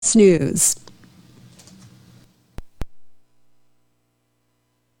Sports News.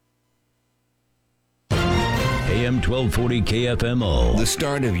 AM 1240 KFMO. The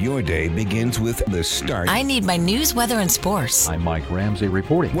start of your day begins with the start. I need my news, weather, and sports. I'm Mike Ramsey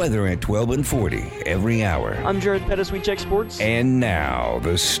reporting. Weather at 12 and 40 every hour. I'm Jared Pettis. We check sports. And now,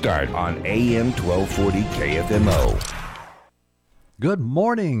 the start on AM 1240 KFMO. Good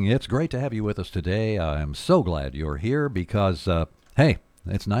morning. It's great to have you with us today. I'm so glad you're here because, hey,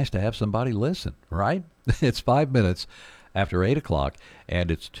 it's nice to have somebody listen, right? It's 5 minutes after 8 o'clock,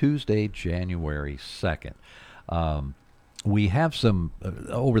 and it's Tuesday, January 2nd. We have some,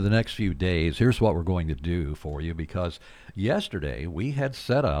 over the next few days, here's what we're going to do for you, because yesterday we had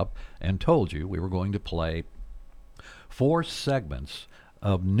set up and told you we were going to play 4 segments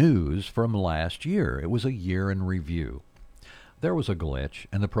of news from last year. It was a year in review. There was a glitch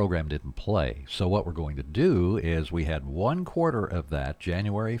and the program didn't play. So what we're going to do is we had 1 quarter of that,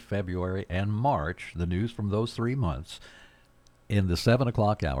 January, February, and March, the news from those 3 months, in the 7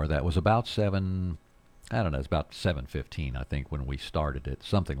 o'clock hour. That was about 7, I don't know, it's about 7:15, I think, when we started it,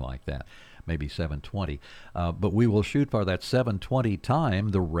 something like that, maybe 7:20. But we will shoot for that 7:20 time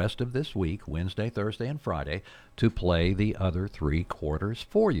the rest of this week, Wednesday, Thursday, and Friday, to play the other 3 quarters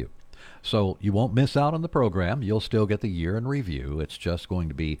for you. So you won't miss out on the program. You'll still get the year in review. It's just going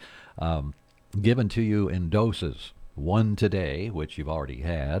to be given to you in doses. 1 today, which you've already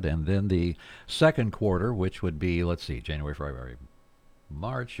had, and then the second quarter, which would be, let's see, January, February,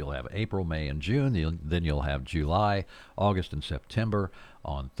 March. You'll have April, May, and June. Then you'll have July, August, and September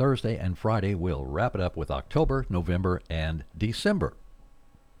on Thursday and Friday. We'll wrap it up with October, November, and December.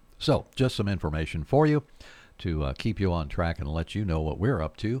 So just some information for you to keep you on track and let you know what we're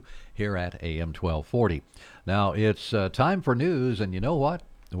up to here at AM 1240. Now, it's time for news, and you know what?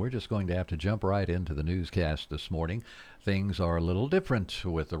 We're just going to have to jump right into the newscast this morning. Things are a little different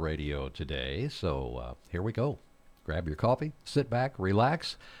with the radio today, so here we go. Grab your coffee, sit back,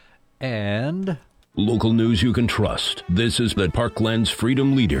 relax, and... Local news you can trust. This is the Parkland's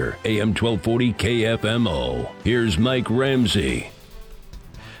Freedom Leader, AM 1240 KFMO. Here's Mike Ramsey.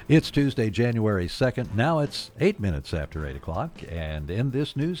 It's Tuesday, January 2nd. Now it's 8 minutes after 8 o'clock, and in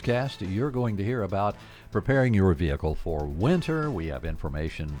this newscast, you're going to hear about preparing your vehicle for winter. We have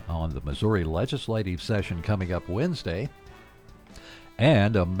information on the Missouri legislative session coming up Wednesday.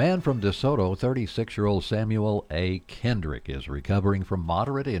 And a man from DeSoto, 36-year-old Samuel A. Kendrick, is recovering from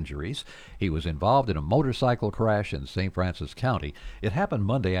moderate injuries. He was involved in a motorcycle crash in St. Francis County. It happened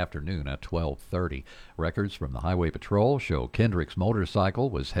Monday afternoon at 12:30. Records from the Highway Patrol show Kendrick's motorcycle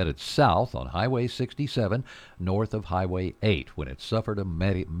was headed south on Highway 67 north of Highway 8 when it suffered a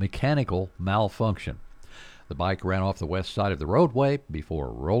mechanical malfunction. The bike ran off the west side of the roadway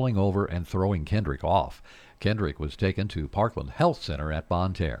before rolling over and throwing Kendrick off. Kendrick was taken to Parkland Health Center at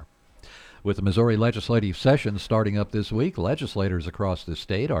Bonne Terre. With the Missouri legislative session starting up this week, legislators across the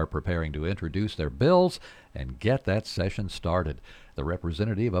state are preparing to introduce their bills and get that session started. The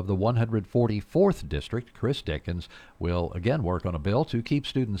representative of the 144th District, Chris Dickens, will again work on a bill to keep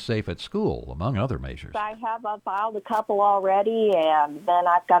students safe at school, among other measures. I have filed a couple already, and then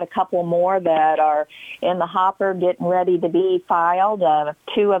I've got a couple more that are in the hopper getting ready to be filed.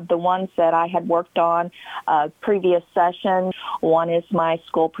 2 of the ones that I had worked on previous session. One is my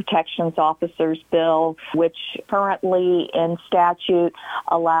school protections officers bill, which currently in statute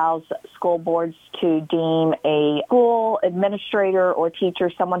allows school boards to deem a school administrator or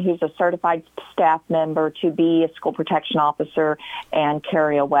teacher, someone who's a certified staff member, to be a school protection officer and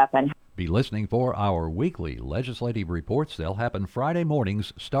carry a weapon. Be listening for our weekly legislative reports. They'll happen Friday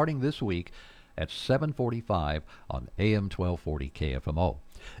mornings starting this week at 7:45 on AM 1240 KFMO.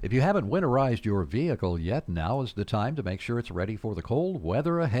 If you haven't winterized your vehicle yet, now is the time to make sure it's ready for the cold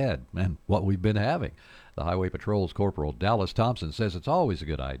weather ahead and what we've been having. The Highway Patrol's Corporal Dallas Thompson says it's always a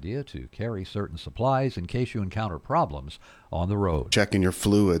good idea to carry certain supplies in case you encounter problems on the road. Checking your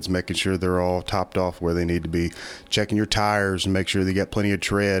fluids, making sure they're all topped off where they need to be. Checking your tires and make sure they got plenty of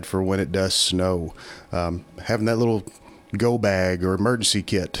tread for when it does snow. Having that little go bag or emergency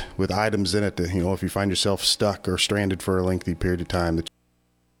kit with items in it that, if you find yourself stuck or stranded for a lengthy period of time.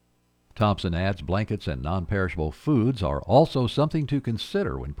 Thompson adds blankets and non-perishable foods are also something to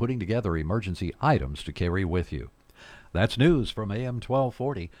consider when putting together emergency items to carry with you. That's news from AM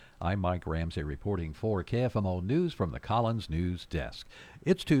 1240. I'm Mike Ramsey reporting for KFMO News from the Collins News Desk.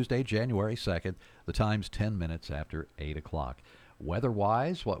 It's Tuesday, January 2nd. The time's 10 minutes after 8 o'clock.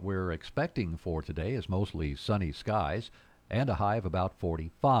 Weather-wise, what we're expecting for today is mostly sunny skies and a high of about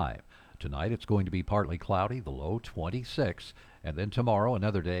 45. Tonight it's going to be partly cloudy, the low 26. And then tomorrow,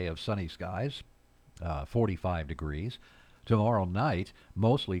 another day of sunny skies, 45 degrees. Tomorrow night,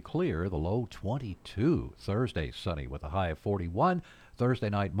 mostly clear, the low 22. Thursday, sunny with a high of 41. Thursday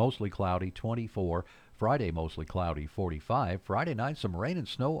night, mostly cloudy, 24. Friday, mostly cloudy, 45. Friday night, some rain and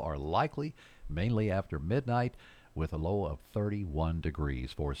snow are likely, mainly after midnight, with a low of 31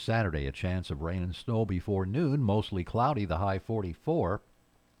 degrees. For Saturday, a chance of rain and snow before noon, mostly cloudy, the high 44.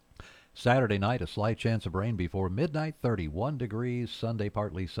 Saturday night, a slight chance of rain before midnight, 31 degrees. Sunday,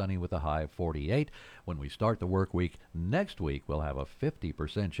 partly sunny with a high of 48. When we start the work week next week, we'll have a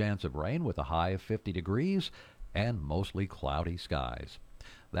 50% chance of rain with a high of 50 degrees and mostly cloudy skies.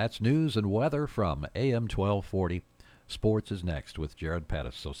 That's news and weather from AM 1240. Sports is next with Jared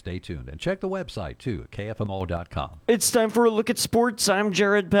Pettis, so stay tuned. And check the website, too, at KFMO.com. It's time for a look at sports. I'm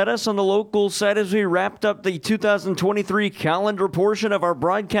Jared Pettis on the local side. As we wrapped up the 2023 calendar portion of our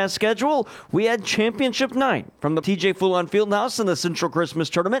broadcast schedule, we had championship night from the TJ Fulon Fieldhouse in the Central Christmas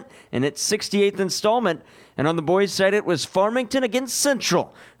Tournament in its 68th installment. And on the boys' side, it was Farmington against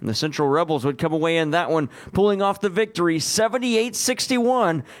Central. And the Central Rebels would come away in that one, pulling off the victory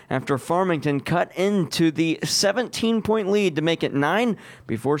 78-61 after Farmington cut into the 17-point lead to make it 9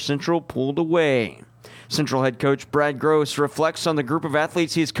 before Central pulled away. Central head coach Brad Gross reflects on the group of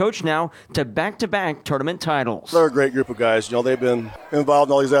athletes he's coached now to back-to-back tournament titles. They're a great group of guys. They've been involved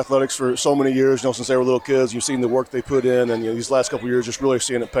in all these athletics for so many years, since they were little kids. You've seen the work they put in, and these last couple of years just really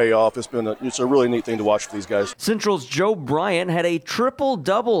seeing it pay off. It's a really neat thing to watch for these guys. Central's Joe Bryant had a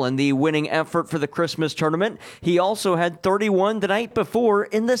triple-double in the winning effort for the Christmas tournament. He also had 31 the night before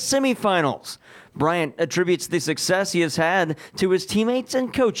in the semifinals. Bryant attributes the success he has had to his teammates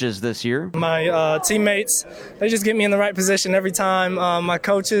and coaches this year. My teammates, they just get me in the right position every time. My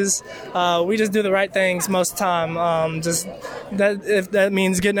coaches, we just do the right things most of the time. If that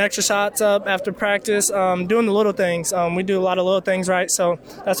means getting extra shots up after practice, doing the little things. We do a lot of little things right, so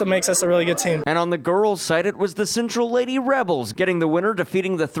that's what makes us a really good team. And on the girls' side, it was the Central Lady Rebels getting the winner,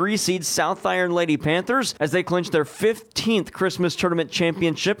 defeating the 3-seed South Iron Lady Panthers as they clinched their 15th Christmas Tournament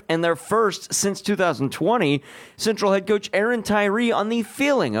championship and their first since 2020. Central head coach Aaron Tyree on the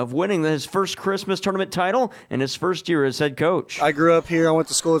feeling of winning his first Christmas tournament title in his first year as head coach. I grew up here. I went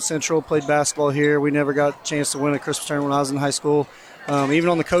to school at Central, played basketball here. We never got a chance to win a Christmas tournament when I was in high school. Even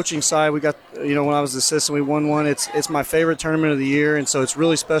on the coaching side, we got, when I was the assistant, we won one. It's my favorite tournament of the year, and so it's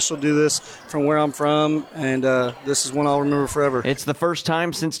really special to do this from where I'm from, and this is one I'll remember forever. It's the first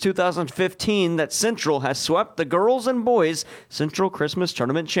time since 2015 that Central has swept the girls and boys Central Christmas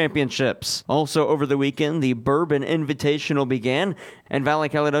Tournament Championships. Also over the weekend, the Bourbon Invitational began, and Valley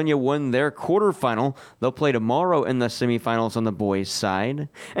Caledonia won their quarterfinal. They'll play tomorrow in the semifinals on the boys' side.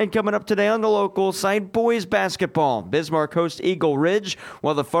 And coming up today on the local side, boys basketball. Bismarck hosts Eagle Ridge,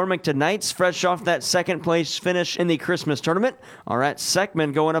 while the Farmington Knights, fresh off that second-place finish in the Christmas tournament, are at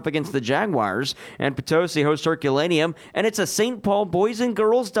Seckman going up against the Jaguars. And Potosi hosts Herculaneum, and it's a St. Paul boys and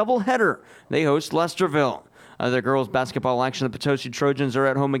girls doubleheader. They host Lesterville. Other girls basketball action, the Potosi Trojans are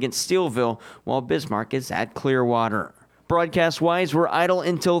at home against Steelville, while Bismarck is at Clearwater. Broadcast-wise, we're idle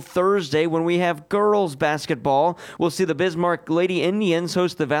until Thursday when we have girls basketball. We'll see the Bismarck Lady Indians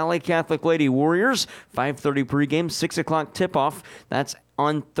host the Valley Catholic Lady Warriors. 5:30 pregame, 6 o'clock tip-off. That's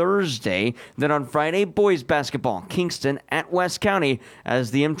on Thursday. Then on Friday, boys basketball, Kingston at West County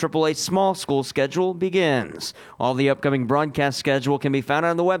as the MAAA small school schedule begins. All the upcoming broadcast schedule can be found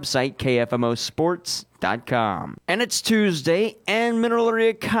on the website, KFMOsports.com. And it's Tuesday, and Mineral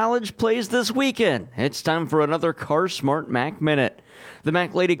Area College plays this weekend. It's time for another Car Smart Mac Minute. The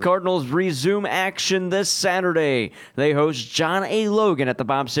Mac Lady Cardinals resume action this Saturday. They host John A. Logan at the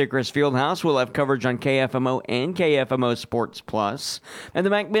Bob Sacres Fieldhouse. We'll have coverage on KFMO and KFMO Sports Plus. And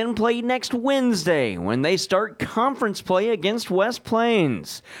the Mac men play next Wednesday when they start conference play against West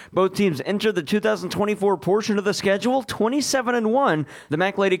Plains. Both teams enter the 2024 portion of the schedule 27-1. The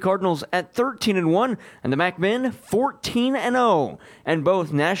Mac Lady Cardinals at 13-1 and the Mac men 14-0, and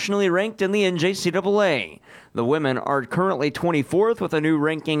both nationally ranked in the NJCAA. The women are currently 24th with a new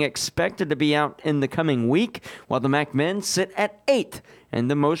ranking expected to be out in the coming week, while the Mac men sit at 8th in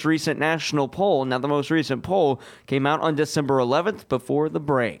the most recent national poll. Now, the most recent poll came out on December 11th before the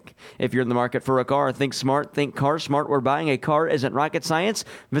break. If you're in the market for a car, think smart, think Car Smart, where buying a car isn't rocket science.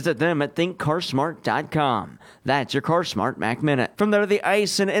 Visit them at thinkcarsmart.com. That's your Car Smart Mac Minute. From there to the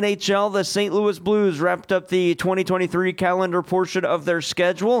ice and NHL, the St. Louis Blues wrapped up the 2023 calendar portion of their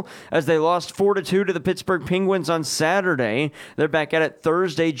schedule as they lost 4-2 to the Pittsburgh Penguins on Saturday. They're back at it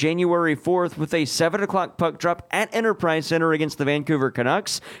Thursday, January 4th with a 7 o'clock puck drop at Enterprise Center against the Vancouver Canucks.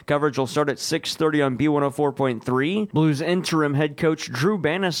 Canucks. Coverage will start at 6:30 on B104.3. Blues interim head coach Drew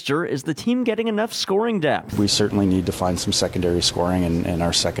Bannister, is the team getting enough scoring depth? We certainly need to find some secondary scoring in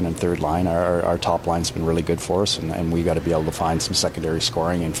our second and third line. Our top line's been really good for us, and we got to be able to find some secondary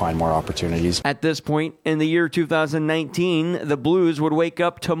scoring and find more opportunities. At this point in the year 2019, the Blues would wake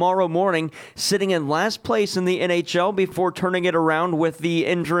up tomorrow morning sitting in last place in the NHL before turning it around with the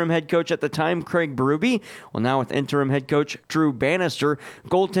interim head coach at the time, Craig Berube. Well, now with interim head coach Drew Bannister,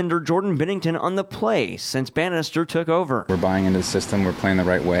 goaltender Jordan Binnington on the play since Bannister took over. We're buying into the system, we're playing the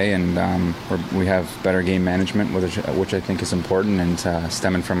right way, and we have better game management, which I think is important, and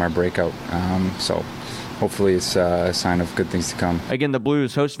stemming from our breakout. So hopefully it's a sign of good things to come. Again, the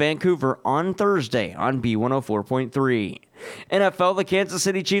Blues host Vancouver on Thursday on B104.3. NFL, the Kansas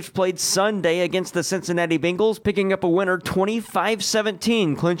City Chiefs played Sunday against the Cincinnati Bengals, picking up a winner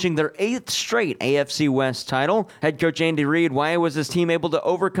 25-17, clinching their 8th straight AFC West title. Head coach Andy Reid, why was his team able to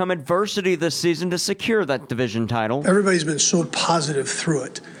overcome adversity this season to secure that division title? Everybody's been so positive through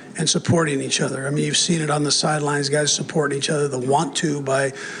it and supporting each other. I mean, you've seen it on the sidelines, guys supporting each other, the want to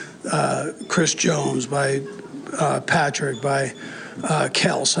by Chris Jones, by Patrick, by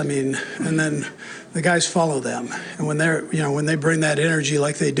Kels. I mean, and then the guys follow them. And when they bring that energy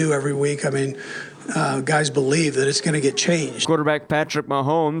like they do every week, I mean, guys believe that it's going to get changed. Quarterback Patrick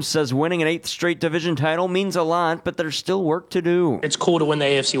Mahomes says winning an 8th straight division title means a lot, but there's still work to do. It's cool to win the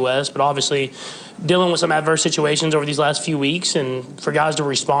AFC West, but obviously dealing with some adverse situations over these last few weeks, and for guys to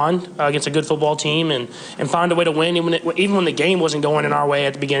respond against a good football team and find a way to win, even when the game wasn't going in our way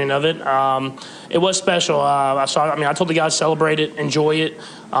at the beginning of it. It was special. I told the guys celebrate it, enjoy it.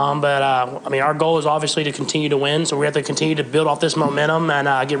 But our goal is obviously to continue to win, so we have to continue to build off this momentum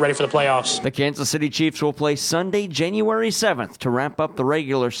and get ready for the playoffs. The Kansas City Chiefs will play Sunday, January 7th to wrap up the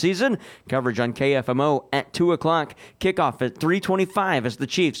regular season. Coverage on KFMO at 2 o'clock. Kickoff at 3:25 as the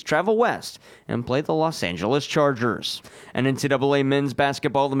Chiefs travel west and play the Los Angeles Chargers. And NCAA men's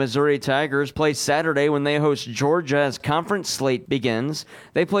basketball, the Missouri Tigers play Saturday when they host Georgia as conference slate begins.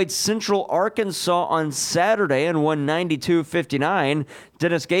 They played Central Arkansas on Saturday and won 92-59.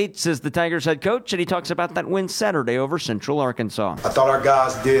 Dennis Gates is the Tigers head coach, and he talks about that win Saturday over Central Arkansas. I thought our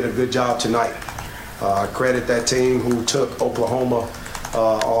guys did a good job tonight. I credit that team who took Oklahoma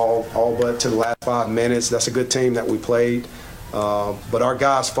all but to the last 5 minutes. That's a good team that we played. But our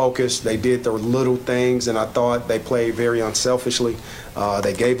guys focused. They did the little things, and I thought they played very unselfishly.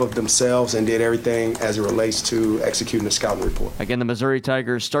 They gave of themselves and did everything as it relates to executing the scouting report. Again, the Missouri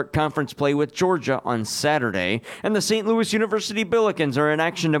Tigers start conference play with Georgia on Saturday, and the St. Louis University Billikens are in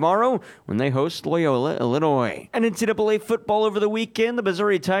action tomorrow when they host Loyola, Illinois. And NCAA football over the weekend, the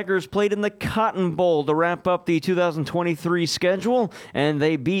Missouri Tigers played in the Cotton Bowl to wrap up the 2023 schedule, and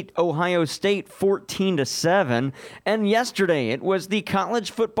they beat Ohio State 14-7. And yesterday, it was the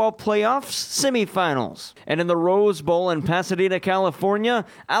college football playoffs semifinals. And in the Rose Bowl in Pasadena, California,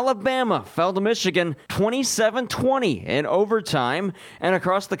 Alabama fell to Michigan 27-20 in overtime. And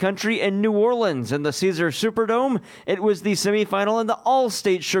across the country in New Orleans in the Caesars Superdome, it was the semifinal in the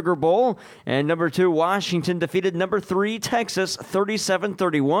All-State Sugar Bowl. And number 2 Washington defeated number 3 Texas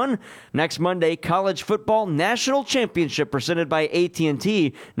 37-31. Next Monday, college football national championship presented by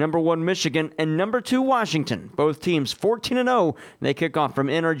AT&T. Number 1 Michigan and number 2 Washington, both teams 14-0. They kick off from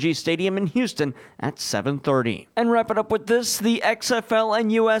NRG Stadium in Houston at 7:30. And wrap it up with this. The XFL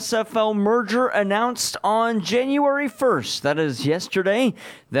and USFL merger announced on January 1st. That is yesterday,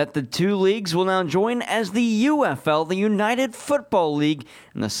 that the two leagues will now join as the UFL, the United Football League,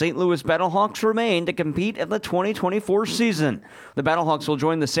 and the St. Louis Battlehawks remain to compete in the 2024 season. The Battlehawks will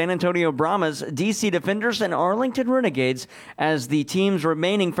join the San Antonio Brahmas, DC Defenders, and Arlington Renegades as the teams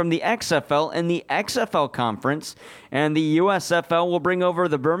remaining from the XFL and the XFL Conference. And the USFL will bring over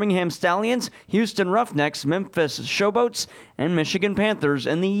the Birmingham Stallions, Houston Roughnecks, Memphis Showboats, and Michigan Panthers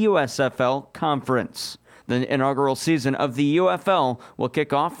in the USFL Conference. The inaugural season of the UFL will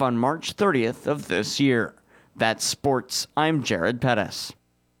kick off on March 30th of this year. That's sports. I'm Jared Pettis.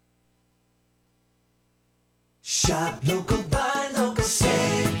 Shop local, buy local,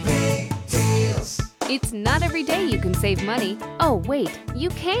 save big deals. It's not every day you can save money. Oh, wait, you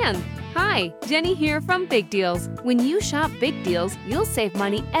can. Hi, Jenny here from Big Deals. When you shop Big Deals, you'll save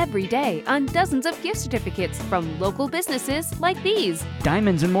money every day on dozens of gift certificates from local businesses like these.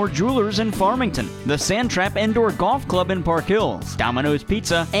 Diamonds and More Jewelers in Farmington, the Sandtrap Indoor Golf Club in Park Hills, Domino's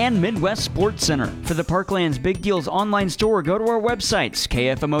Pizza, and Midwest Sports Center. For the Parkland's Big Deals online store, go to our websites,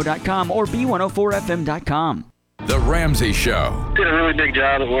 kfmo.com or b104fm.com. The Ramsey Show. Did a really big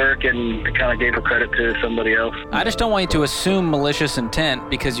job at work and kind of gave her credit to somebody else. I just don't want you to assume malicious intent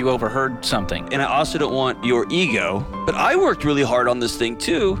because you overheard something. And I also don't want your ego. But I worked really hard on this thing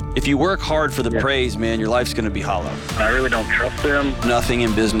too. If you work hard for the praise, man, your life's going to be hollow. I really don't trust them. Nothing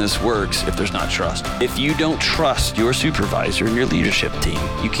in business works if there's not trust. If you don't trust your supervisor and your leadership team,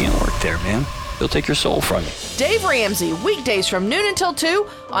 you can't work there, man. They'll take your soul from you. Dave Ramsey, weekdays from noon until 2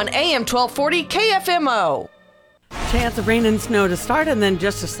 on AM 1240 KFMO. Chance of rain and snow to start, and then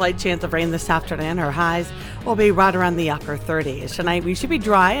just a slight chance of rain this afternoon. Our highs will be right around the upper 30s. Tonight we should be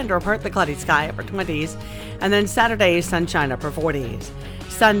dry under partly cloudy sky, upper 20s, and then Saturday sunshine, upper 40s.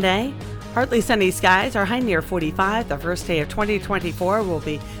 Sunday, partly sunny skies, our high near 45. The first day of 2024 will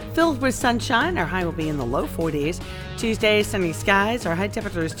be filled with sunshine. Our high will be in the low 40s. Tuesday, sunny skies. Our high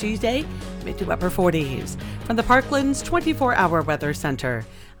temperature is Tuesday, mid to upper 40s. From the Parkland's 24-hour weather center,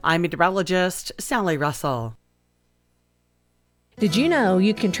 I'm meteorologist Sally Russell. Did you know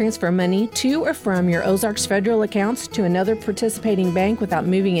you can transfer money to or from your Ozarks Federal accounts to another participating bank without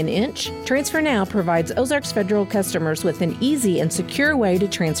moving an inch? Transfer Now provides Ozarks Federal customers with an easy and secure way to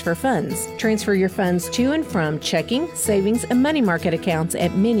transfer funds. Transfer your funds to and from checking, savings, and money market accounts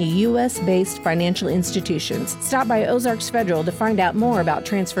at many U.S.-based financial institutions. Stop by Ozarks Federal to find out more about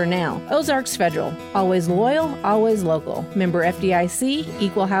Transfer Now. Ozarks Federal, always loyal, always local. Member FDIC,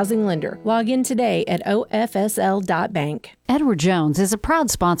 equal housing lender. Log in today at ofsl.bank. Edward Jones is a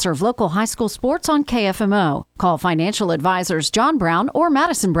proud sponsor of local high school sports on KFMO. Call financial advisors John Brown or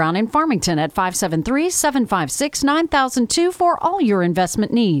Madison Brown in Farmington at 573-756-9002 for all your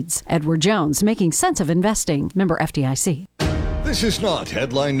investment needs. Edward Jones, making sense of investing. Member FDIC. This is not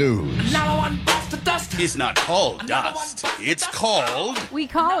headline news. Number one bust of dust. It's not called dust. It's called... We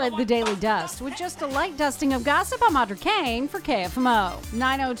call it the Daily Dust, with just a light dusting of gossip. I'm Audrey Kane for KFMO.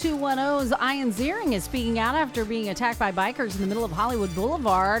 90210's Ian Ziering is speaking out after being attacked by bikers in the middle of Hollywood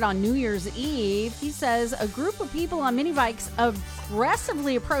Boulevard on New Year's Eve. He says a group of people on mini bikes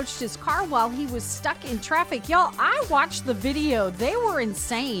aggressively approached his car while he was stuck in traffic. Y'all, I watched the video. They were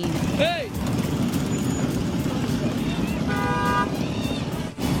insane. Hey!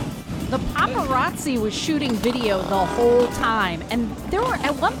 The paparazzi was shooting video the whole time, and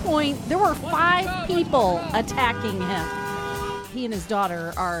at one point there were 5 people attacking him. He and his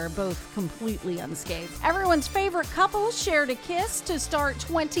daughter are both completely unscathed. Everyone's favorite couple shared a kiss to start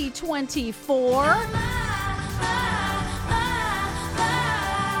 2024.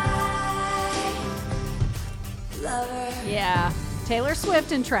 Yeah, Taylor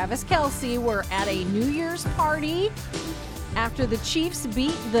Swift and Travis Kelce were at a New Year's party after the Chiefs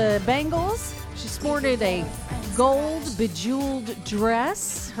beat the Bengals. She sported a gold bejeweled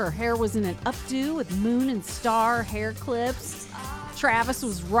dress. Her hair was in an updo with moon and star hair clips. Travis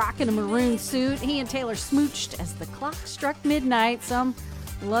was rocking a maroon suit. He and Taylor smooched as the clock struck midnight. Some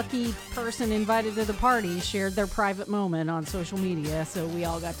lucky person invited to the party shared their private moment on social media, so we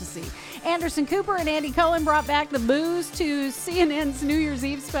all got to see. Anderson Cooper and Andy Cohen brought back the booze to CNN's New Year's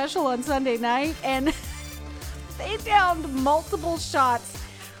Eve special on Sunday night, and they downed multiple shots.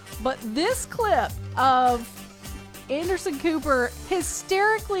 But this clip of Anderson Cooper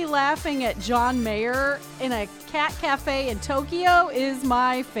hysterically laughing at John Mayer in a cat cafe in Tokyo is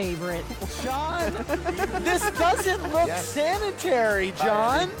my favorite. John, this doesn't look sanitary,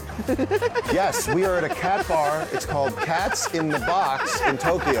 John. Yes, we are at a cat bar. It's called Cats in the Box in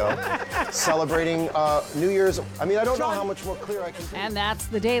Tokyo, celebrating New Year's. I mean, I don't know how much more clear I can be. And that's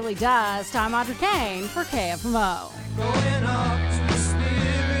the Daily Dust. I'm Audrey Kane for KFMO. Going up to the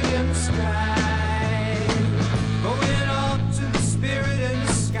spirit in the sky. Going up to the spirit in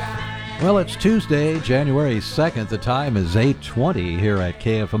the sky. Well, it's Tuesday, January 2nd. The time is 8:20 here at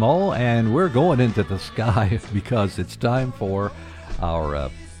KFMO, and we're going into the sky because it's time for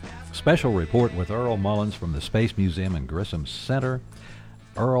our special report with Earl Mullins from the Space Museum and Grissom Center.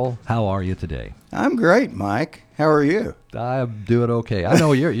 Earl, how are you today? I'm great, Mike. How are you? I'm doing okay. I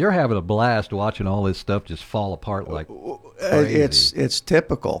know you're having a blast watching all this stuff just fall apart like crazy. It's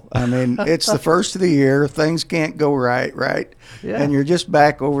typical. I mean, it's the first of the year. Things can't go right? Yeah. And you're just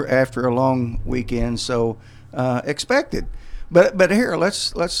back over after a long weekend, so expected. But here,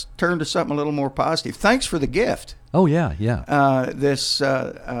 let's turn to something a little more positive. Thanks for the gift. Oh, yeah. This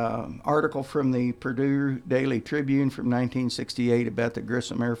article from the Purdue Daily Tribune from 1968 about the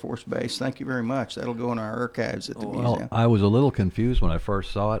Grissom Air Force Base. Thank you very much. That'll go in our archives at the museum. Well, I was a little confused when I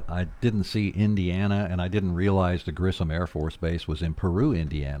first saw it. I didn't see Indiana, and I didn't realize the Grissom Air Force Base was in Peru,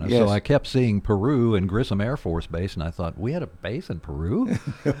 Indiana. Yes. So I kept seeing Peru and Grissom Air Force Base, and I thought, we had a base in Peru?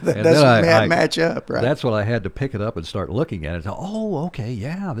 That doesn't match up, right? That's when I had to pick it up and start looking at it. Oh, okay,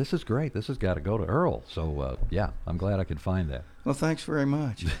 yeah, this is great. This has got to go to Earl. So, yeah. I'm glad I could find that. Well, thanks very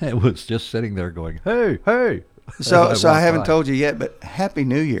much. It was just sitting there going, hey, hey. So I haven't by. told you yet, but Happy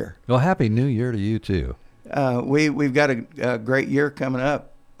New Year. Well, Happy New Year to you, too. We've got a great year coming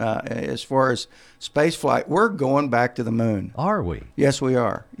up as far as space flight. We're going back to the moon. Are we? Yes, we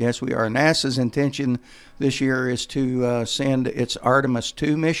are. Yes, we are. NASA's intention this year is to send its Artemis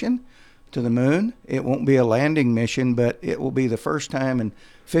 2 mission to the moon. It won't be a landing mission, but it will be the first time in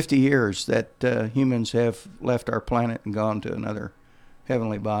 50 years that humans have left our planet and gone to another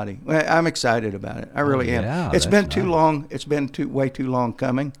heavenly body. Well, I'm excited about it. I really am. It's been too long. It's been way too long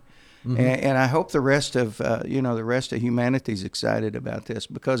coming. Mm-hmm. And I hope the rest of humanity is excited about this,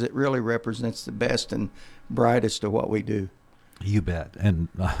 because it really represents the best and brightest of what we do. You bet. And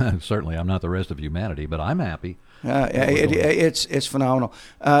certainly I'm not the rest of humanity, but I'm happy. It's phenomenal.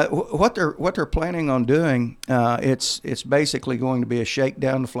 What they're planning on doing, it's basically going to be a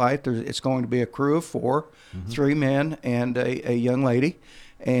shakedown flight. It's going to be a crew of 4, 3 men and a young lady,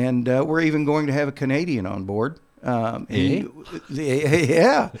 and we're even going to have a Canadian on board. Yeah,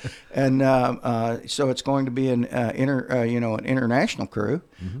 and so it's going to be an international crew,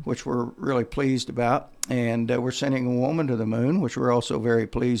 which we're really pleased about, and we're sending a woman to the moon, which we're also very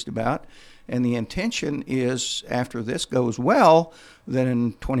pleased about. And the intention is, after this goes well, then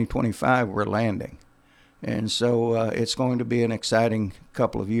in 2025 we're landing, and so it's going to be an exciting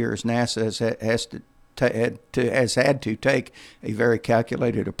couple of years. NASA has had to take a very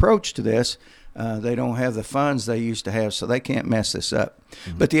calculated approach to this. They don't have the funds they used to have, so they can't mess this up.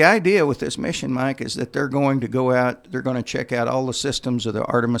 But the idea with this mission, Mike, is that they're going to go out, they're going to check out all the systems of the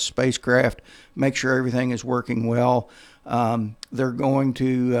Artemis spacecraft, make sure everything is working well. They're going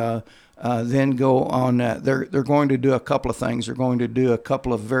to then go on, they're going to do a couple of things. They're going to do a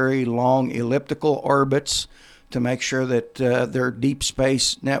couple of very long elliptical orbits to make sure that their deep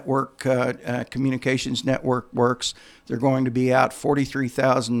space network, communications network works. They're going to be out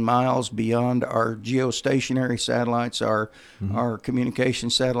 43,000 miles beyond our geostationary satellites. Our communication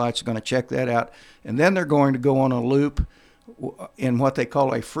satellites are going to check that out. And then they're going to go on a loop in what they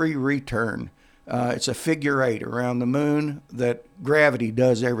call a free return. It's a figure 8 around the moon that gravity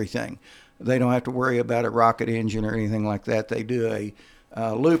does everything. They don't have to worry about a rocket engine or anything like that. They do a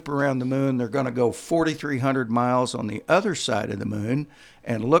loop around the moon. They're going to go 4,300 miles on the other side of the moon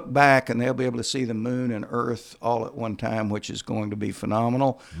and look back, and they'll be able to see the moon and Earth all at one time, which is going to be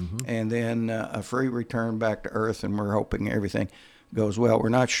phenomenal. And then a free return back to Earth, and we're hoping everything goes well. We're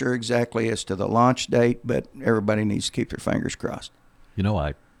not sure exactly as to the launch date, but everybody needs to keep their fingers crossed. You know,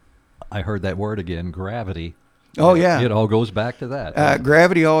 I heard that word again, gravity. Oh, yeah. It all goes back to that.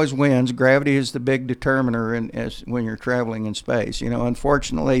 Gravity always wins. Gravity is the big determiner when you're traveling in space. You know,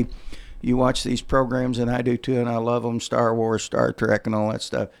 unfortunately, you watch these programs, and I do too, and I love them, Star Wars, Star Trek, and all that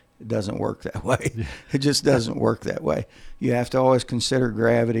stuff. It doesn't work that way. It just doesn't work that way. You have to always consider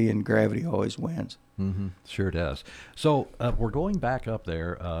gravity, and gravity always wins. Sure does. So we're going back up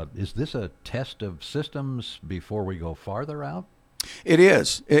there. Is this a test of systems before we go farther out? It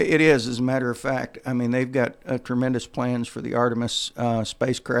is. It is, as a matter of fact. I mean, they've got tremendous plans for the Artemis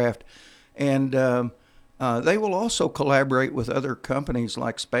spacecraft, and they will also collaborate with other companies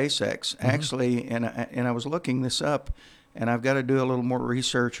like SpaceX. Actually, and I was looking this up, and I've got to do a little more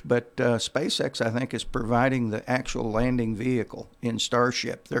research, but SpaceX, I think, is providing the actual landing vehicle in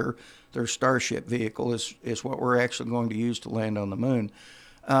Starship. Their Starship vehicle is what we're actually going to use to land on the moon.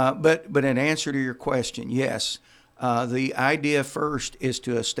 But in answer to your question, yes. The idea first is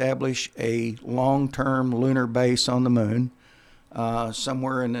to establish a long-term lunar base on the moon,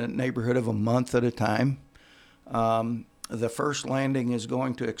 somewhere in the neighborhood of a month at a time. The first landing is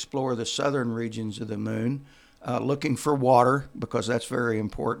going to explore the southern regions of the moon, looking for water, because that's very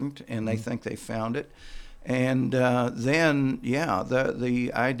important, and they think they found it. And then,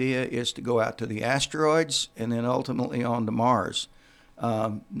 the idea is to go out to the asteroids and then ultimately on to Mars.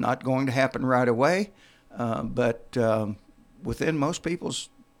 Not going to happen right away. But within most people's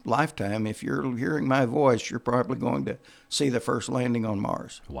lifetime, if you're hearing my voice, you're probably going to see the first landing on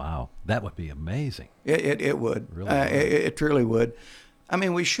Mars. Wow, that would be amazing. It would. Really would. It truly would. I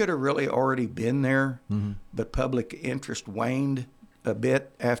mean, we should have really already been there, but public interest waned a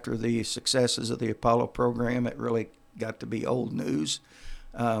bit after the successes of the Apollo program. It really got to be old news.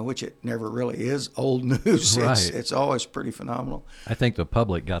 Which it never really is old news. Right. It's always pretty phenomenal. I think the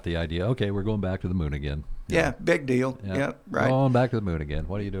public got the idea, okay, we're going back to the moon again. Yeah, big deal. Yeah, right. Going back to the moon again.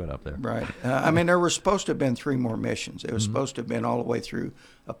 What are you doing up there? Right. I mean, there were supposed to have been 3 more missions. It was supposed to have been all the way through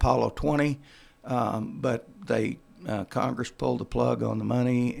Apollo 20, but Congress pulled the plug on the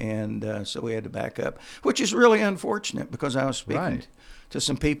money, and so we had to back up, which is really unfortunate, because I was speaking to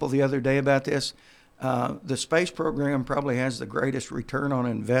some people the other day about this. The space program probably has the greatest return on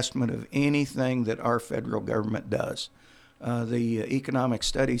investment of anything that our federal government does. The economic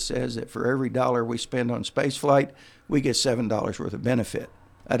study says that for every dollar we spend on space flight, we get $7 worth of benefit.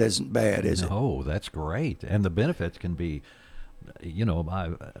 That isn't bad, is it? No, that's great. And the benefits can be,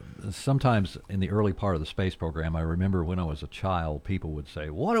 sometimes in the early part of the space program, I remember when I was a child, people would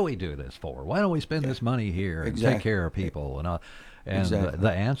say, what do we do this for? Why don't we spend this money here and take care of people? And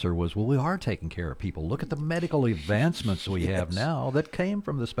the answer was, well, we are taking care of people. Look at the medical advancements we have now that came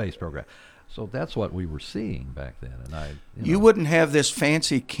from the space program. So that's what we were seeing back then. And you wouldn't have this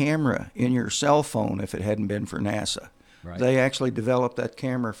fancy camera in your cell phone if it hadn't been for NASA. Right. They actually developed that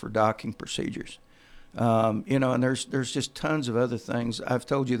camera for docking procedures. And there's just tons of other things. I've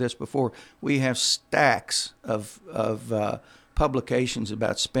told you this before. We have stacks of publications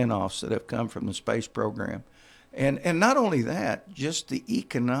about spinoffs that have come from the space program. And not only that, just the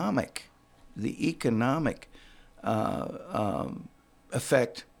economic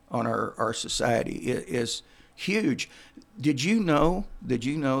effect on our society is huge. Did you know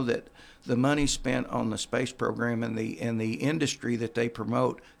that the money spent on the space program and the industry that they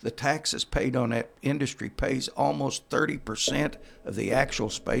promote, the taxes paid on that industry pays almost 30% of the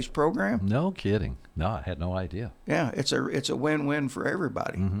actual space program? No kidding. No, I had no idea. Yeah, it's a win-win for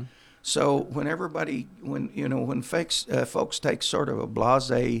everybody. Mm-hmm. So when folks take sort of a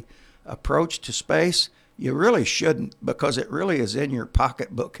blasé approach to space, you really shouldn't, because it really is in your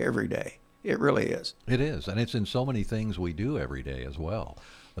pocketbook every day. It really is. It is, and it's in so many things we do every day as well.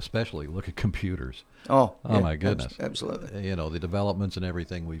 Especially look at computers. Oh yeah, my goodness. Absolutely. The developments and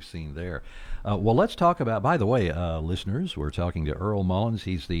everything we've seen there. Well, let's talk about, by the way, listeners, we're talking to Earl Mullins.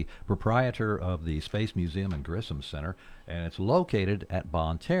 He's the proprietor of the Space Museum and Grissom Center, and it's located at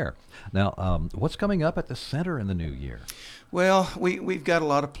Bonne Terre. Now, what's coming up at the center in the new year? Well, we've got a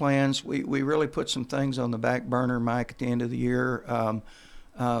lot of plans. We really put some things on the back burner, Mike, at the end of the year.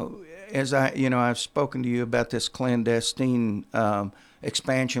 As I've spoken to you about this clandestine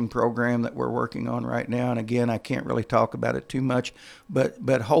expansion program that we're working on right now. And again, I can't really talk about it too much,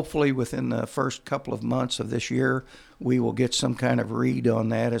 but hopefully within the first couple of months of this year, we will get some kind of read on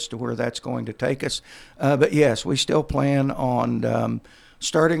that as to where that's going to take us. But yes, we still plan on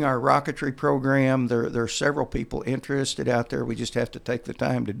starting our rocketry program. There are several people interested out there. We just have to take the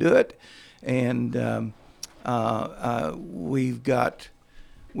time to do it. And we've got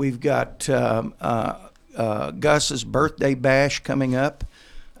Gus's birthday bash coming up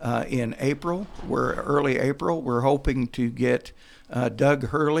in April. Early April. We're hoping to get Doug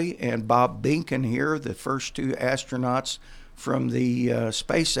Hurley and Bob Behnken here, the first two astronauts from the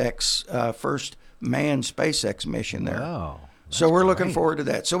SpaceX first manned SpaceX mission there. Wow. So we're looking forward to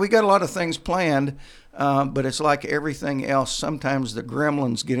that. So we got a lot of things planned, but it's like everything else. Sometimes the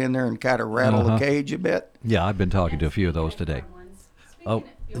gremlins get in there and kind of rattle the cage a bit. Yeah, I've been talking to a few of those today.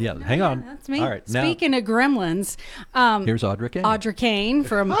 Yeah, hang on. That's me. All right, Speaking of gremlins, here's Audra Kane. Audra Kane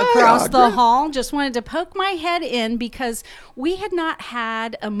from across the hall. Just wanted to poke my head in because we had not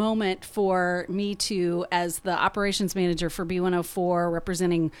had a moment for me to, as the operations manager for B104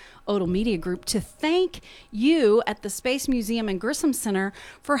 representing Odell Media Group, to thank you at the Space Museum and Grissom Center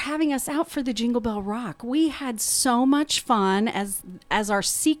for having us out for the Jingle Bell Rock. We had so much fun as our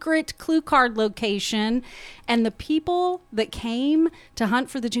secret clue card location, and the people that came to hunt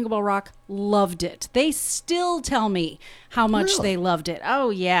for the Jingle Bell Rock loved it. They still tell me how much they loved it. Oh,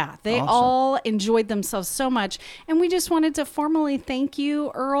 yeah. They all enjoyed themselves so much. And we just wanted to formally thank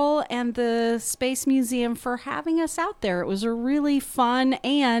you, Earl, and the Space Museum for having us out there. It was a really fun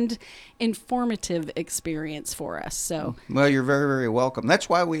and informative experience for us. So, well, you're very, very welcome. That's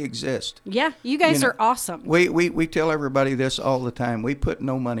why we exist. Yeah, you guys are awesome. We tell everybody this all the time. We put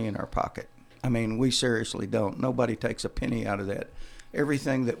no money in our pocket. I mean, we seriously don't. Nobody takes a penny out of that.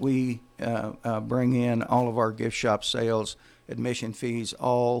 Everything that we bring in, all of our gift shop sales, admission fees,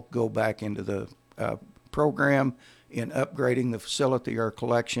 all go back into the program in upgrading the facility, our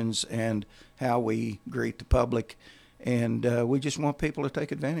collections, and how we greet the public. And we just want people to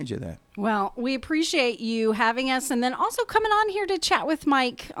take advantage of that. Well, we appreciate you having us, and then also coming on here to chat with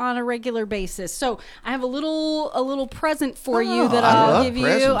Mike on a regular basis. So I have a little present for you that I'll give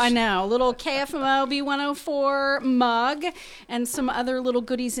you. I know, a little KFMO B104 mug and some other little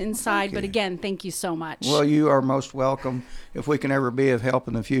goodies inside. But again, thank you so much. Well, you are most welcome. If we can ever be of help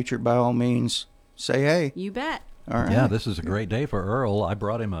in the future, by all means, say hey. You bet. All right. Yeah, this is a great day for Earl. I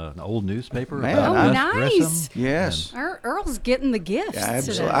brought him an old newspaper. Man, about nice. Grissom. Yes. Earl's getting the gifts. Yeah,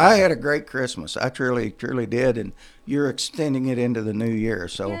 absolutely. Today. I had a great Christmas. I truly did, and you're extending it into the new year.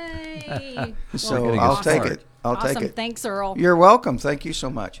 So, Yay. so I'll take it. I'll take it. Thanks, Earl. You're welcome. Thank you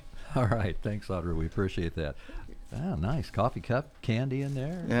so much. All right. Thanks, Audrey. We appreciate that. Oh, nice. Coffee cup, candy in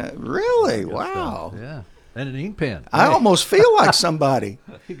there. Really? Good Wow. stuff. Yeah. And an ink pen. I Hey. almost feel like somebody.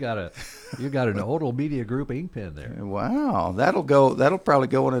 you got an Odal Media Group ink pen there. Wow. That'll probably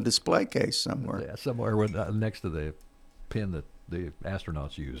go in a display case somewhere. Yeah, somewhere next to the pen that the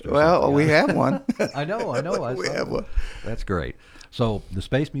astronauts used. or Well, something. we have one. I know. We saw have that. one. That's great. So the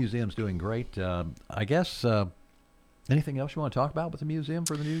Space Museum's doing great. I guess anything else you want to talk about with the museum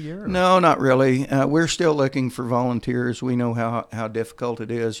for the new year? Or? No, not really. We're still looking for volunteers. We know how difficult it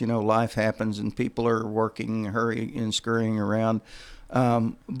is. Life happens and people are working, hurrying and scurrying around.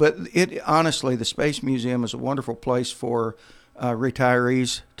 But honestly, the Space Museum is a wonderful place for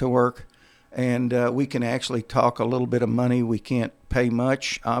retirees to work. And we can actually talk a little bit of money. We can't pay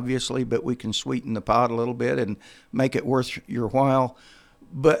much, obviously, but we can sweeten the pot a little bit and make it worth your while.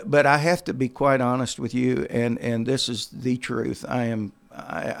 But I have to be quite honest with you, and this is the truth. I'm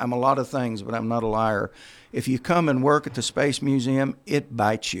a lot of things, but I'm not a liar. If you come and work at the Space Museum, it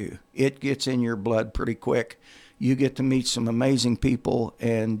bites you. It gets in your blood pretty quick. You get to meet some amazing people,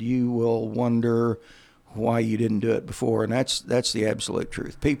 and you will wonder why you didn't do it before. And that's the absolute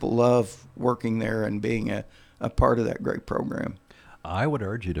truth. People love working there and being a part of that great program. I would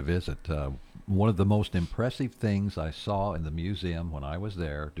urge you to visit. One of the most impressive things I saw in the museum when I was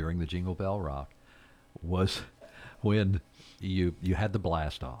there during the Jingle Bell Rock was when you had the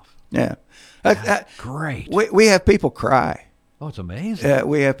blast off. Yeah. Great. We have people cry. Oh, it's amazing.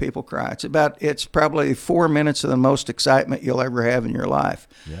 We have people cry. It's probably 4 minutes of the most excitement you'll ever have in your life.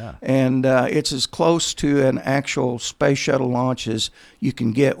 Yeah. And it's as close to an actual space shuttle launch as you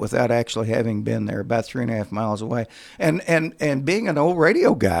can get without actually having been there, about 3.5 miles away. And being an old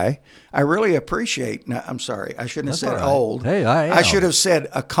radio guy, I really appreciate. Now, I'm sorry, I shouldn't That's have said all right. old. Hey, I am. I should have said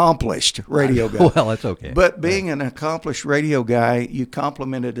accomplished radio guy. Well, that's okay. But being an accomplished radio guy, you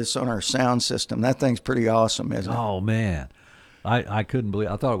complimented us on our sound system. That thing's pretty awesome, isn't it? Oh, man. I couldn't believe.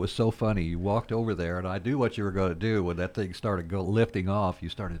 I thought it was so funny. You walked over there, and I knew what you were going to do when that thing started lifting off. You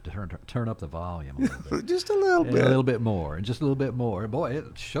started to turn up the volume a little bit, just a little and bit, a little bit more, and just a little bit more. Boy,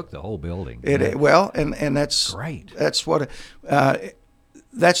 it shook the whole building. And that's great. That's what.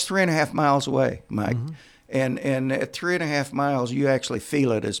 That's 3.5 miles away, Mike. Mm-hmm. And at 3.5 miles, you actually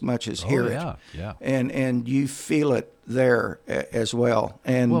feel it as much as hear it. Yeah. And you feel it there as well.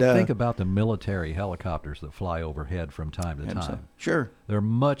 And think about the military helicopters that fly overhead from time to time. Sure. They're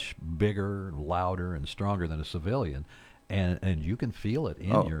much bigger, louder, and stronger than a civilian. And you can feel it in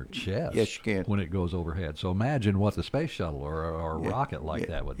your chest. Yes, you can. When it goes overhead. So imagine what the space shuttle or a rocket like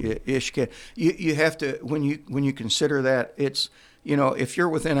that would be. Yes, you can. You have to, when you consider that, it's, if you're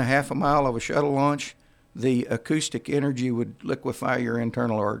within a half a mile of a shuttle launch, the acoustic energy would liquefy your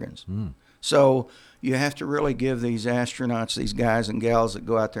internal organs. So you have to really give these astronauts, these guys and gals that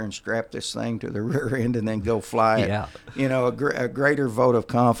go out there and strap this thing to the rear end and then go fly it, a greater vote of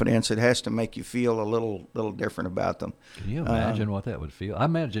confidence. It has to make you feel a little different about them. Can you imagine what that would feel? I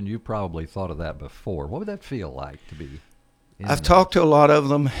imagine you probably thought of that before. What would that feel like to be? I've talked to a lot of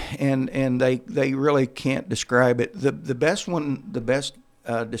them, and they really can't describe it. The best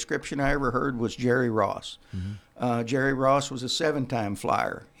description I ever heard was Jerry Ross. Mm-hmm. Jerry Ross was a 7-time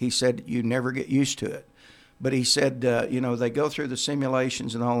flyer. He said you never get used to it. But he said, they go through the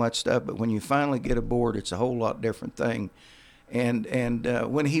simulations and all that stuff, but when you finally get aboard, it's a whole lot different thing. And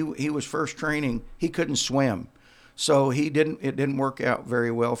when he was first training, he couldn't swim. So it didn't work out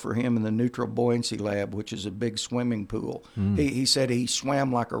very well for him in the neutral buoyancy lab, which is a big swimming pool. He said he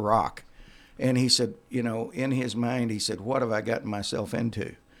swam like a rock. And he said, in his mind, he said, what have I gotten myself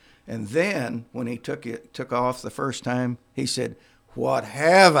into? And then when he took off the first time, he said, what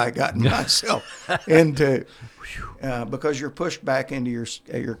have I gotten myself into? Because you're pushed back into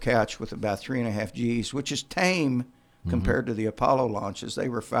your couch with about 3.5 Gs, which is tame compared to the Apollo launches. They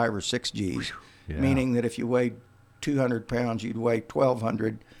were 5 or 6 Gs, meaning that if you weighed 200 pounds, you'd weigh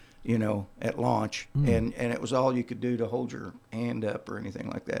 1,200, at launch. And it was all you could do to hold your hand up or anything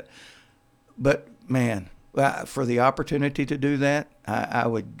like that. But, man, for the opportunity to do that, I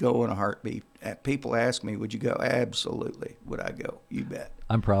would go in a heartbeat. People ask me, would you go? Absolutely. Would I go? You bet.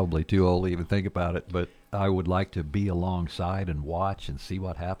 I'm probably too old to even think about it, but I would like to be alongside and watch and see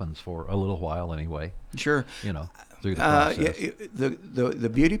what happens for a little while anyway. Sure. Through the process. The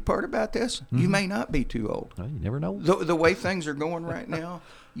beauty part about this, you may not be too old. Well, you never know. The way things are going right now,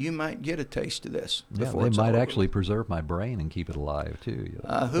 you might get a taste of this. They might actually preserve my brain and keep it alive too.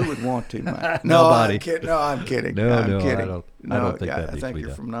 Who would want to, Mike? Nobody. I'm kidding. No, I'm kidding. I don't think that needs to I think be you're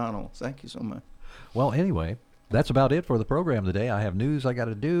done. phenomenal. Thank you so much. Well, anyway, that's about it for the program today. I have news I got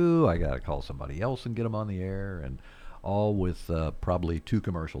to do. I got to call somebody else and get them on the air, and all with probably 2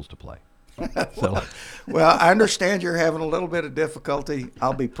 commercials to play. So, well, I understand you're having a little bit of difficulty.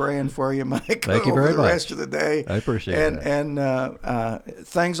 I'll be praying for you, Mike, Thank you over very the much. rest of the day. I appreciate that. And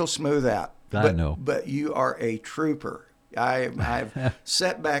things will smooth out. I know. But you are a trooper. I've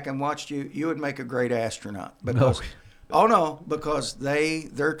sat back and watched you. You would make a great astronaut. Because, because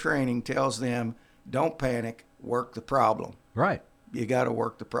their training tells them, don't panic, work the problem. Right. You got to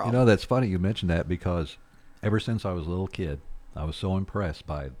work the problem. You know, that's funny you mentioned that, because ever since I was a little kid, I was so impressed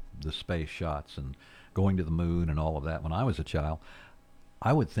by the space shots and going to the moon and all of that. When I was a child,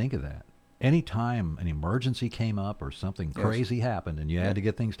 I would think of that. Any time an emergency came up or something crazy happened and you had to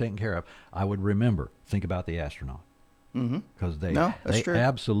get things taken care of, I would think about the astronaut. Because they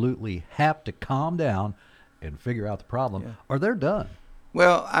absolutely have to calm down and figure out the problem, or they're done.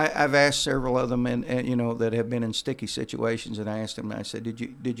 Well, I've asked several of them, and that have been in sticky situations, and I asked them. I said,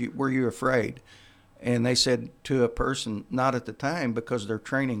 were you afraid? And they said to a person, not at the time, because their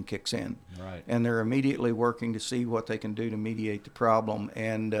training kicks in, right? And they're immediately working to see what they can do to mediate the problem.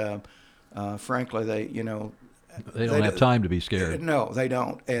 And frankly, they don't have time to be scared. No, they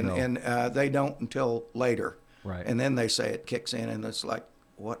don't, and they don't until later. Right. And then they say it kicks in, and it's like,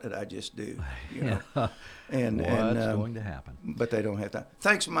 what did I just do? And what's going to happen? But they don't have time.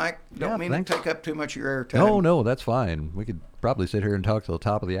 Thanks, Mike. Don't mean to take up too much of your airtime. No, that's fine. We could probably sit here and talk till the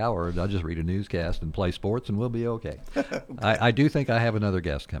top of the hour, and I'll just read a newscast and play sports, and we'll be okay. I do think I have another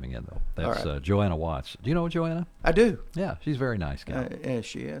guest coming in, though. That's Joanna Watts. Do you know Joanna? I do. Yeah, she's a very nice gal. Yeah,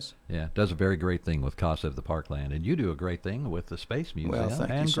 she is. Yeah, does a very great thing with Casa of the Parkland, and you do a great thing with the Space Museum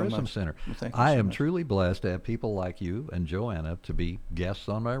and Grissom Center. I am truly blessed to have people like you and Joanna to be guests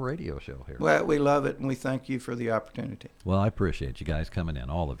on my radio show here. Well, we love it, and we thank you for the opportunity. Well, I appreciate you guys coming in,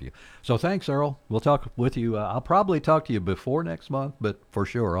 all of you. So thanks, Earl. We'll talk with you. I'll probably talk to you before next month, but for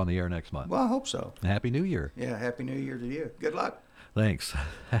sure on the air next month. Well, I hope so. Happy New Year. Yeah, Happy New Year to you. Good luck. Thanks.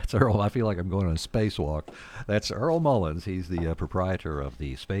 That's Earl. I feel like I'm going on a spacewalk. That's Earl Mullins. He's the proprietor of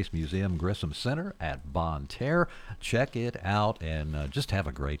the Space Museum Grissom Center at Bonne Terre. Check it out and just have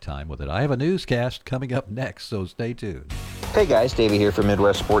a great time with it. I have a newscast coming up next, so stay tuned. Hey guys, Davey here from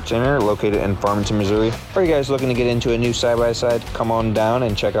Midwest Sports Center, located in Farmington, Missouri. Are you guys looking to get into a new side-by-side? Come on down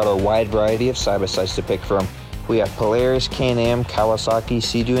and check out our wide variety of side-by-sides to pick from. We have Polaris, Can-Am, Kawasaki,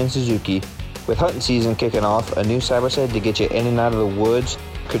 Sea-Doo, and Suzuki. With hunting season kicking off, a new side-by-side to get you in and out of the woods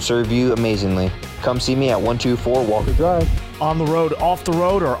could serve you amazingly. Come see me at 124 Walker Drive. On the road, off the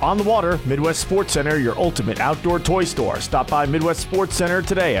road, or on the water, Midwest Sports Center, your ultimate outdoor toy store. Stop by Midwest Sports Center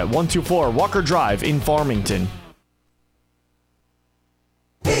today at 124 Walker Drive in Farmington.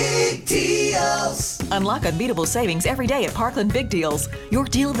 Big deals. Unlock unbeatable savings every day at Parkland Big Deals. Your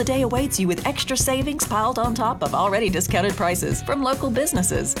deal of the day awaits you with extra savings piled on top of already discounted prices from local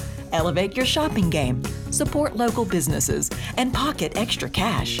businesses. Elevate your shopping game, support local businesses, and pocket extra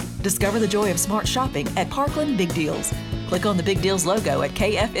cash. Discover the joy of smart shopping at Parkland Big Deals. Click on the Big Deals logo at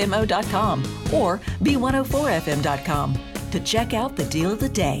KFMO.com or B104FM.com to check out the deal of the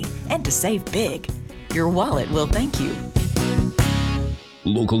day and to save big. Your wallet will thank you.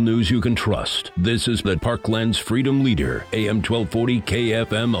 Local news you can trust. This is the Parkland's Freedom Leader, AM 1240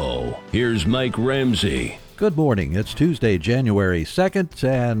 KFMO. Here's Mike Ramsey. Good morning. It's Tuesday, January 2nd,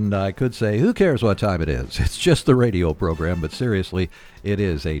 and I could say, who cares what time it is? It's just the radio program, but seriously, it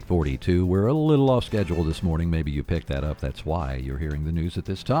is 8:42. We're a little off schedule this morning. Maybe you picked that up. That's why you're hearing the news at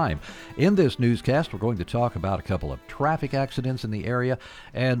this time. In this newscast, we're going to talk about a couple of traffic accidents in the area,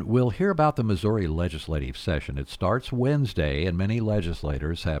 and we'll hear about the Missouri legislative session. It starts Wednesday, and many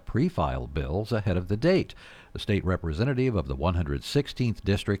legislators have pre-filed bills ahead of the date. The state representative of the 116th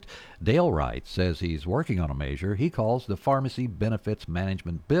District, Dale Wright, says he's working on a measure he calls the Pharmacy Benefits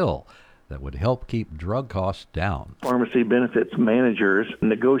Management Bill that would help keep drug costs down. Pharmacy benefits managers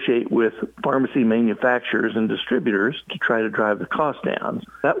negotiate with pharmacy manufacturers and distributors to try to drive the cost down.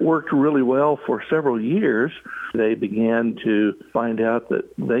 That worked really well for several years. They began to find out that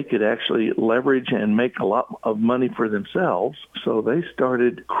they could actually leverage and make a lot of money for themselves. So they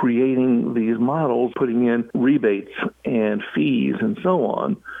started creating these models, putting in rebates and fees and so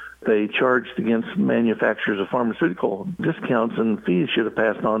on. They charged against manufacturers of pharmaceutical discounts, and fees should have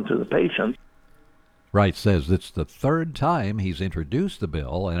passed on to the patients. Wright says it's the third time he's introduced the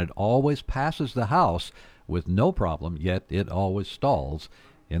bill, and it always passes the House with no problem, yet it always stalls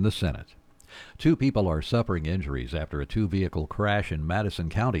in the Senate. 2 people are suffering injuries after a 2-vehicle crash in Madison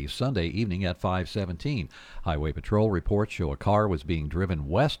County Sunday evening at 5:17. Highway Patrol reports show a car was being driven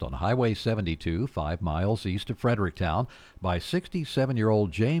west on Highway 72, 5 miles east of Fredericktown, by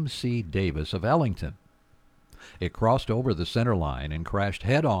 67-year-old James C. Davis of Ellington. It crossed over the center line and crashed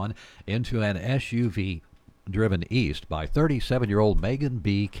head-on into an SUV driven east by 37-year-old Megan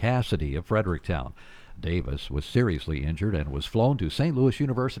B. Cassidy of Fredericktown. Davis was seriously injured and was flown to St. Louis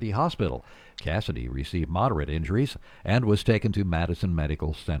University Hospital. Cassidy received moderate injuries and was taken to Madison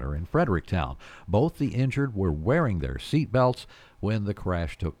Medical Center in Fredericktown. Both the injured were wearing their seat belts when the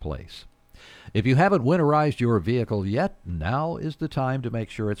crash took place. If you haven't winterized your vehicle yet, now is the time to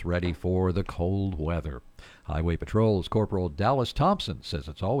make sure it's ready for the cold weather. Highway Patrol's Corporal Dallas Thompson says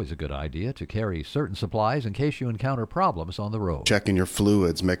it's always a good idea to carry certain supplies in case you encounter problems on the road. Checking your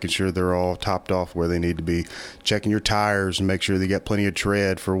fluids, making sure they're all topped off where they need to be. Checking your tires and make sure they got plenty of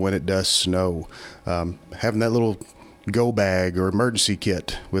tread for when it does snow. Having that little go bag or emergency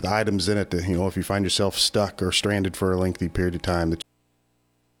kit with items in it that, if you find yourself stuck or stranded for a lengthy period of time.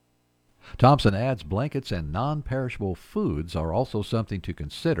 Thompson adds blankets and non-perishable foods are also something to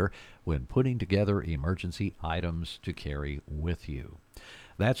consider when putting together emergency items to carry with you.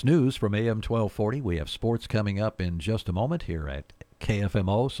 That's news from AM 1240. We have sports coming up in just a moment here at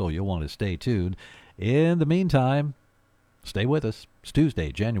KFMO, so you'll want to stay tuned. In the meantime, stay with us. It's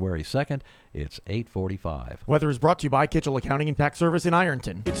Tuesday, January 2nd. It's 8:45. Weather is brought to you by Kitchell Accounting and Tax Service in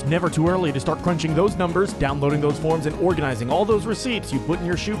Ironton. It's never too early to start crunching those numbers, downloading those forms, and organizing all those receipts you put in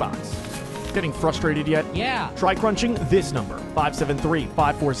your shoebox. Getting frustrated yet? Yeah. Try crunching this number,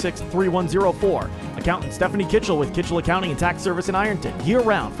 573-546-3104. Accountant Stephanie Kitchell with Kitchell Accounting and Tax Service in Ironton.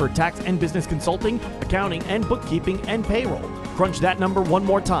 Year-round for tax and business consulting, accounting, and bookkeeping and payroll. Crunch that number one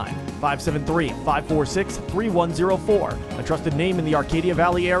more time, 573-546-3104. A trusted name in the Arcadia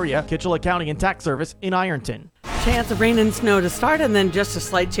Valley area, Kitchell Accounting and Tax Service in Ironton. Chance of rain and snow to start, and then just a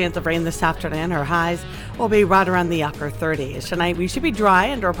slight chance of rain this afternoon. Our highs will be right around the upper 30s. Tonight we should be dry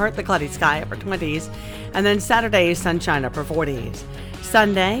and partly cloudy sky, upper 20s. And then Saturday, sunshine, upper 40s.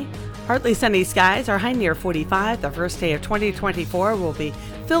 Sunday, partly sunny skies, our high near 45. The first day of 2024 will be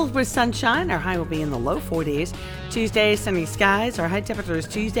filled with sunshine. Our high will be in the low 40s. Tuesday, sunny skies. Our high temperature is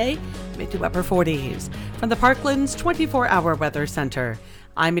Tuesday, mid to upper 40s. From the Parkland's 24-hour Weather Center,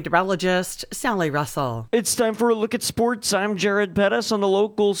 I'm meteorologist Sally Russell. It's time for a look at sports. I'm Jared Pettis on the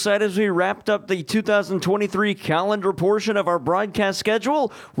local side. As we wrapped up the 2023 calendar portion of our broadcast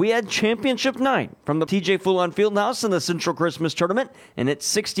schedule, we had championship night from the TJ Fulon Fieldhouse in the Central Christmas Tournament in its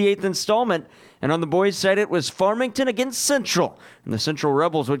 68th installment. And on the boys' side, it was Farmington against Central. And the Central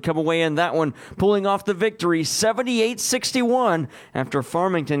Rebels would come away in that one, pulling off the victory 78-61 after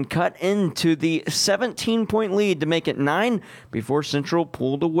Farmington cut into the 17-point lead to make it 9 before Central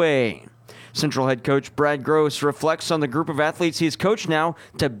pulled away. Central head coach Brad Gross reflects on the group of athletes he's coached now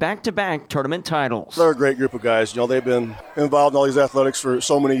to back-to-back tournament titles. They're a great group of guys. They've been involved in all these athletics for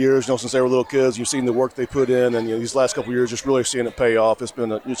so many years, since they were little kids. You've seen the work they put in, and these last couple of years just really seeing it pay off.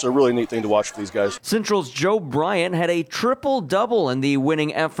 It's a really neat thing to watch for these guys. Central's Joe Bryant had a triple-double in the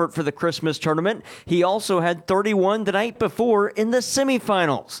winning effort for the Christmas tournament. He also had 31 the night before in the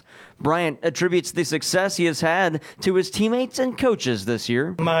semifinals. Bryant attributes the success he has had to his teammates and coaches this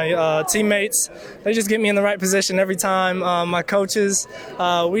year. My teammates, they just get me in the right position every time. My coaches,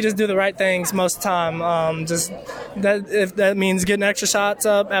 we just do the right things most of the time. If that means getting extra shots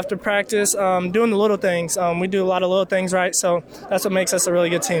up after practice, doing the little things. We do a lot of little things right, so that's what makes us a really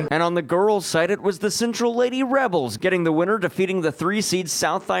good team. And on the girls' side, it was the Central Lady Rebels getting the winner, defeating the 3-seed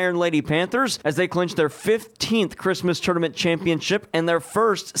South Iron Lady Panthers as they clinched their 15th Christmas Tournament championship and their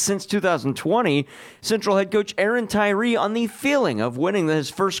first since 2020. Central head coach Aaron Tyree on the feeling of winning his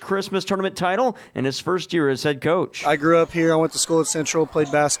first Christmas tournament title in his first year as head coach. I grew up here. I went to school at Central,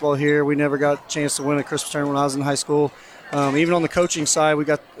 played basketball here. We never got a chance to win a Christmas tournament when I was in high school. Even on the coaching side, we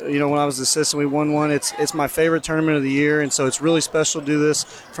got, when I was the assistant, we won one. It's my favorite tournament of the year, and so it's really special to do this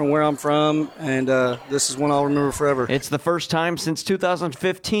from where I'm from, and this is one I'll remember forever. It's the first time since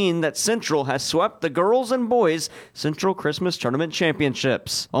 2015 that Central has swept the girls and boys Central Christmas Tournament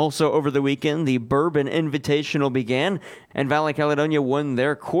Championships. Also over the weekend, the Bourbon Invitational began, and Valley Caledonia won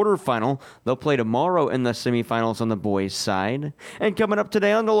their quarterfinal. They'll play tomorrow in the semifinals on the boys' side. And coming up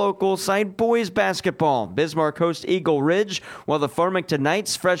today on the local side, boys basketball. Bismarck hosts Eagle Ridge, while the Farmington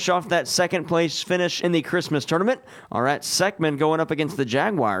Knights, fresh off that second-place finish in the Christmas tournament, are at Seckman going up against the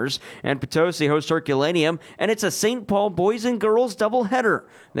Jaguars. And Potosi hosts Herculaneum, and it's a St. Paul boys and girls doubleheader.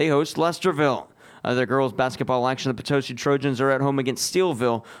 They host Lesterville. Other girls basketball action, the Potosi Trojans are at home against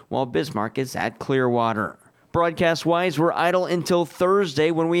Steelville, while Bismarck is at Clearwater. Broadcast-wise, we're idle until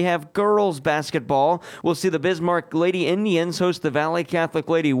Thursday when we have girls basketball. We'll see the Bismarck Lady Indians host the Valley Catholic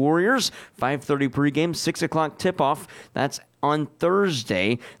Lady Warriors. 5:30 pregame, 6 o'clock tip-off. That's on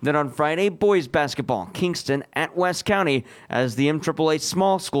Thursday. Then on Friday, boys basketball, Kingston at West County as the MAAA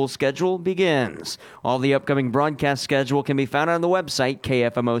small school schedule begins. All the upcoming broadcast schedule can be found on the website,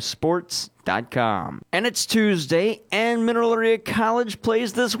 KFMOsports.com. KFMO.com. And it's Tuesday, and Mineral Area College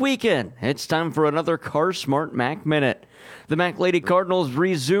plays this weekend. It's time for another Car Smart Mac Minute. The Mac Lady Cardinals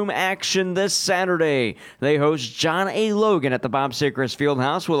resume action this Saturday. They host John A. Logan at the Bob Sacres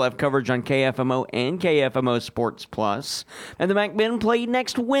Fieldhouse. We'll have coverage on KFMO and KFMO Sports Plus. And the Mac men play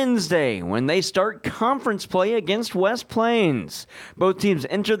next Wednesday when they start conference play against West Plains. Both teams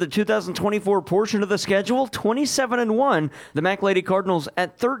enter the 2024 portion of the schedule 27-1. The Mac Lady Cardinals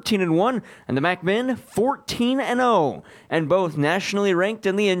at 13-1 and the Mac men 14-0, and both nationally ranked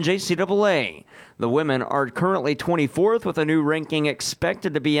in the NJCAA. The women are currently 24th with a new ranking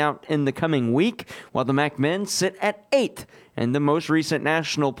expected to be out in the coming week, while the Mac men sit at 8th in the most recent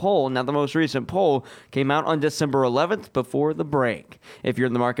national poll. Now, the most recent poll came out on December 11th before the break. If you're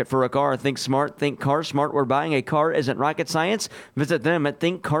in the market for a car, think smart, think Car Smart, where buying a car isn't rocket science. Visit them at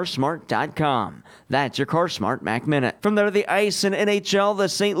thinkcarsmart.com. That's your Car Smart Mac Minute. From there to the ice and NHL, the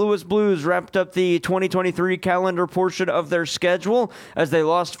St. Louis Blues wrapped up the 2023 calendar portion of their schedule as they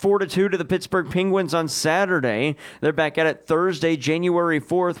lost 4-2 to the Pittsburgh Penguins on Saturday. They're back at it Thursday, January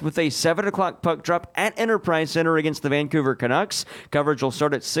 4th with a 7 o'clock puck drop at Enterprise Center against the Vancouver Canucks. Coverage will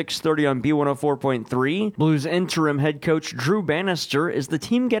start at 6:30 on B104.3. Blues interim head coach Drew Bannister, is the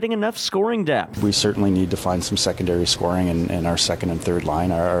team getting enough scoring depth? We certainly need to find some secondary scoring in our second and third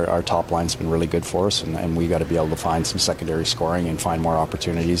line. Our top line's been really good for us, and we got to be able to find some secondary scoring and find more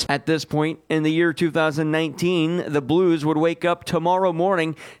opportunities. At this point in the year 2019, the Blues would wake up tomorrow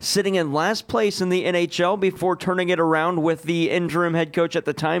morning sitting in last place in the NHL before turning it around with the interim head coach at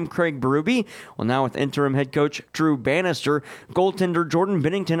the time, Craig Berube. Well, now with interim head coach Drew Bannister, goaltender Jordan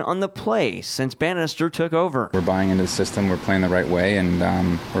Binnington on the play since Bannister took over. We're buying into the system, we're playing the right way, and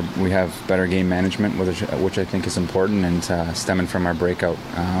we have better game management, which I think is important, and stemming from our breakout.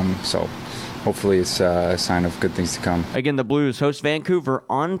 So hopefully it's a sign of good things to come. Again, the Blues host Vancouver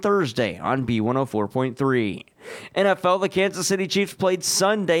on Thursday on B104.3. NFL, the Kansas City Chiefs played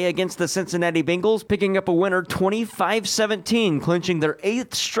Sunday against the Cincinnati Bengals, picking up a winner 25-17, clinching their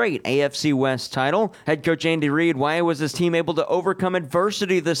 8th straight AFC West title. Head coach Andy Reid, why was his team able to overcome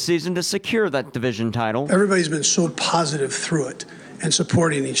adversity this season to secure that division title? Everybody's been so positive through it and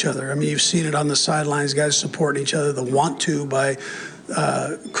supporting each other. I mean, you've seen it on the sidelines, guys supporting each other, the want to by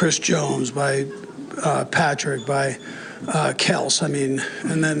Chris Jones, by Patrick, by Kels. I mean,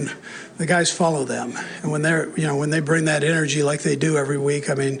 and then the guys follow them, and when they bring that energy like they do every week,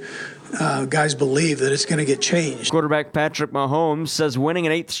 I mean, guys believe that it's going to get changed. Quarterback Patrick Mahomes says winning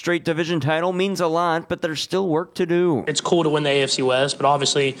an 8th straight division title means a lot, but there's still work to do. It's cool to win the AFC West, but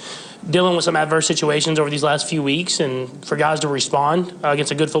obviously dealing with some adverse situations over these last few weeks, and for guys to respond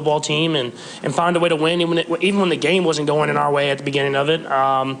against a good football team and find a way to win, even when the game wasn't going in our way at the beginning of it.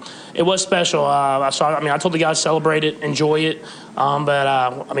 It was special. I told the guys celebrate it, enjoy it. But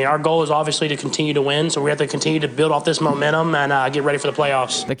our goal is obviously to continue to win, so we have to continue to build off this momentum and get ready for the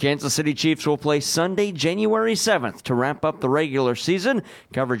playoffs. The Kansas City Chiefs will play Sunday, January 7th to wrap up the regular season.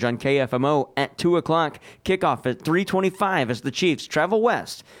 Coverage on KFMO at 2 o'clock. Kickoff at 3:25 as the Chiefs travel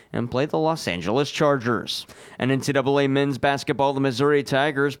west and play the Los Angeles Chargers. And NCAA men's basketball, the Missouri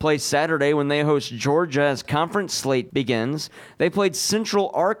Tigers play Saturday when they host Georgia as conference slate begins. They played Central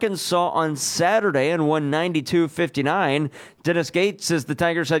Arkansas on Saturday and won 92-59. Dennis Gates is the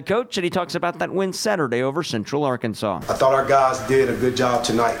Tigers head coach, and he talks about that win Saturday over Central Arkansas. I thought our guys did a good job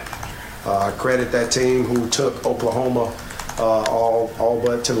tonight. I credit that team who took Oklahoma all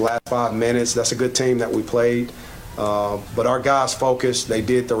but to the last 5 minutes. That's a good team that we played. But our guys focused. They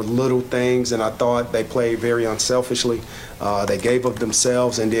did the little things, and I thought they played very unselfishly. They gave of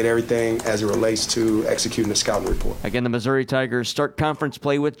themselves and did everything as it relates to executing the scouting report. Again, the Missouri Tigers start conference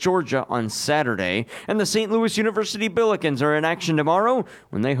play with Georgia on Saturday, and the St. Louis University Billikens are in action tomorrow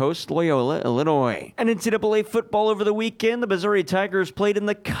when they host Loyola, Illinois. And NCAA football over the weekend, the Missouri Tigers played in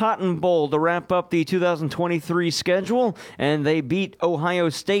the Cotton Bowl to wrap up the 2023 schedule, and they beat Ohio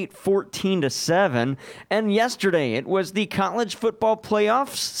State 14-7. And yesterday, it was the college football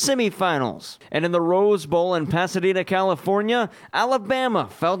playoffs semifinals. And in the Rose Bowl in Pasadena, California, Alabama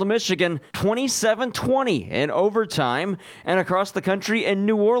fell to Michigan 27-20 in overtime. And across the country in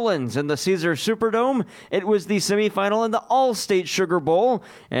New Orleans in the Caesars Superdome, it was the semifinal in the All-State Sugar Bowl.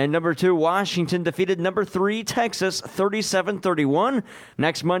 And number 2 Washington defeated number 3 Texas 37-31.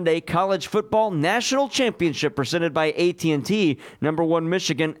 Next Monday, college football national championship presented by AT&T. Number 1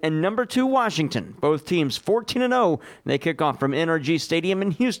 Michigan and number 2 Washington. Both teams 14-0. They kick off from NRG Stadium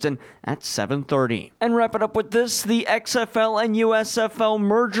in Houston at 7:30. And wrap it up with this: the XFL XFL and USFL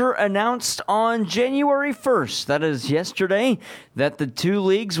merger announced on January 1st. That is yesterday, that the two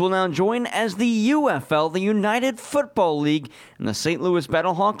leagues will now join as the UFL, the United Football League, and the St. Louis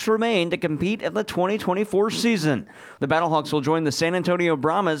Battlehawks remain to compete at the 2024 season. The Battlehawks will join the San Antonio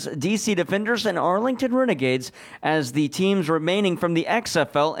Brahmas, DC Defenders, and Arlington Renegades as the teams remaining from the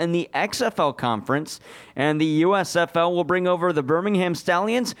XFL and the XFL Conference, and the USFL will bring over the Birmingham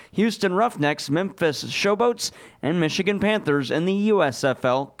Stallions, Houston Roughnecks, Memphis Showboats, and Michigan Panthers in the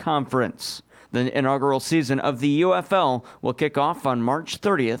USFL Conference. The inaugural season of the UFL will kick off on March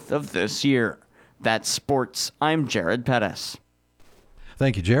 30th of this year. That's sports. I'm Jared Pettis.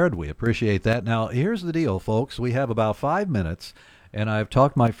 Thank you, Jared. We appreciate that. Now, here's the deal, folks. We have about 5 minutes, and I've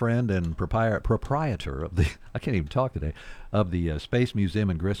talked my friend and proprietor of the, I can't even talk today, of the Space Museum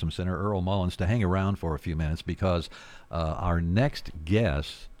and Grissom Center, Earl Mullins, to hang around for a few minutes because our next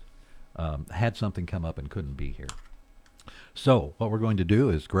guest had something come up and couldn't be here. So what we're going to do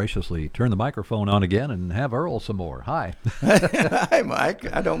is graciously turn the microphone on again and have Earl some more. Hi. Hi,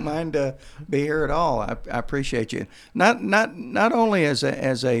 Mike. I don't mind be here at all. I appreciate you. Not only as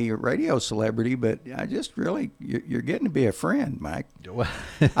a radio celebrity, but I just really you're getting to be a friend, Mike.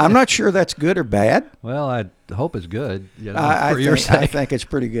 I'm not sure that's good or bad. Well, I hope it's good. You know, I think it's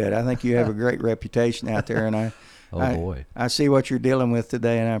pretty good. I think you have a great reputation out there, and boy, I see what you're dealing with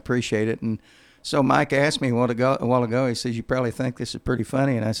today, and I appreciate it. And so Mike asked me a while ago, he says, you probably think this is pretty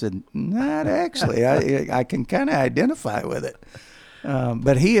funny. And I said, not actually. I can kind of identify with it.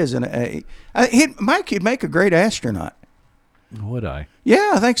 But he is Mike, you'd make a great astronaut. Would I?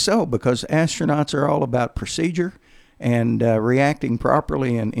 Yeah, I think so, because astronauts are all about procedure and reacting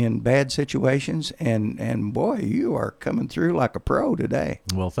properly in bad situations. And boy, you are coming through like a pro today.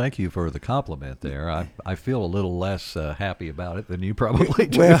 Well, thank you for the compliment there. I feel a little less happy about it than you probably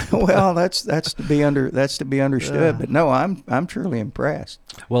do. well, that's to be understood. But no, I'm truly impressed.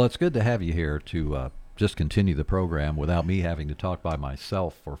 Well, it's good to have you here to just continue the program without me having to talk by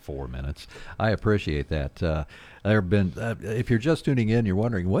myself for 4 minutes. I appreciate that. There have been, if you're just tuning in, you're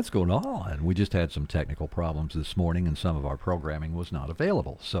wondering what's going on. We just had some technical problems this morning, and some of our programming was not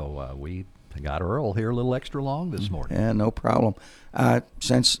available. So we got Earl here a little extra long this morning. Yeah, no problem.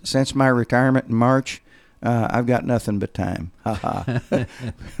 Since my retirement in March, I've got nothing but time.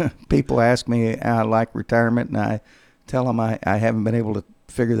 People ask me how I like retirement, and I tell them I haven't been able to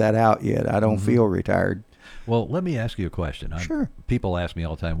figure that out yet. I don't feel retired. Well, let me ask you a question. Sure. People ask me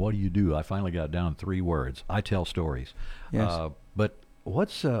all the time, what do you do? I finally got down 3 words. I tell stories. Yes. But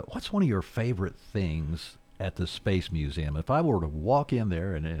what's one of your favorite things at the Space Museum? If I were to walk in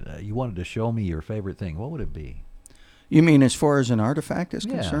there and you wanted to show me your favorite thing, what would it be? You mean as far as an artifact is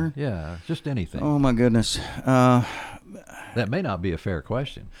concerned? Yeah, just anything. Oh, my goodness. That may not be a fair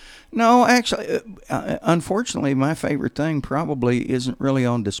question. No, actually, unfortunately, my favorite thing probably isn't really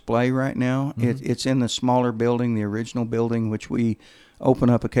on display right now. It's in the smaller building, the original building, which we open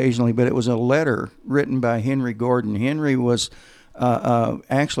up occasionally. But it was a letter written by Henry Gordon. Henry was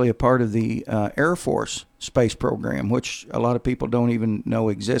actually a part of the Air Force space program, which a lot of people don't even know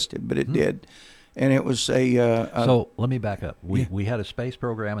existed, but it did. And it was so let me back up. We had a space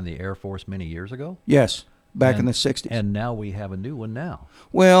program in the Air Force many years ago? Yes. Back in the 60s. And now we have a new one now.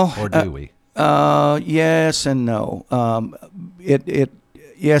 Well, or do we? Yes and no.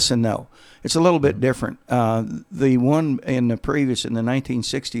 Yes and no. It's a little bit different. The one in the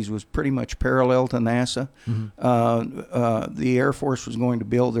 1960s was pretty much parallel to NASA. The Air Force was going to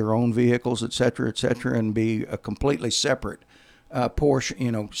build their own vehicles, et cetera, and be a completely separate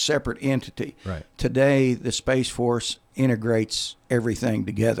portion, separate entity. Right. Today, the Space Force integrates everything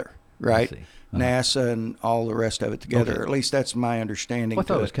together, right? NASA and all the rest of it together. Okay. At least that's my understanding. I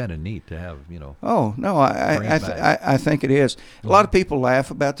thought it was kind of neat to have, Oh no, I think it is. A lot of people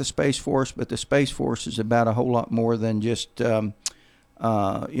laugh about the Space Force, but the Space Force is about a whole lot more than just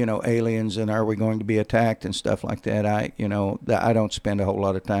aliens and are we going to be attacked and stuff like that. I don't spend a whole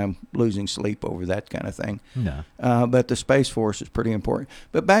lot of time losing sleep over that kind of thing. No. But the Space Force is pretty important.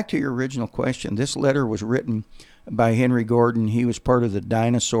 But back to your original question, this letter was written by Henry Gordon. He was part of the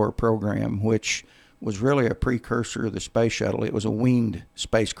Dinosaur program, which was really a precursor of the space shuttle. It was a winged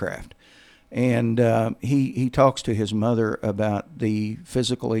spacecraft. And he talks to his mother about the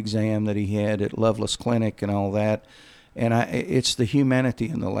physical exam that he had at Loveless Clinic and all that. And it's the humanity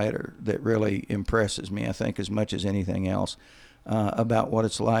in the letter that really impresses me, I think, as much as anything else, about what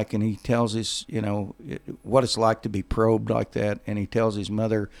it's like. And he tells us, what it's like to be probed like that. And he tells his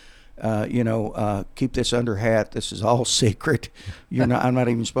mother, keep this under hat. This is all secret. I'm not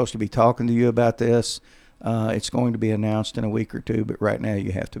even supposed to be talking to you about this. It's going to be announced in a week or two, but right now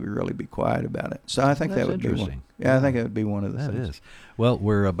you have to really be quiet about it. So I think that would be one. Yeah, I think that would be one of the That things. is. Well,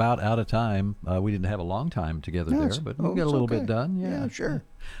 we're about out of time. We didn't have a long time together there, but we got a little bit done. Yeah, sure.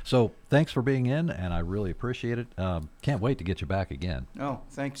 So thanks for being in, and I really appreciate it. Can't wait to get you back again. Oh,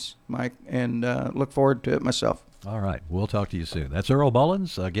 thanks, Mike, and look forward to it myself. All right. We'll talk to you soon. That's Earl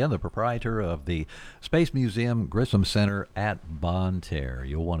Mullins, again, the proprietor of the Space Museum Grissom Center at Bonne Terre.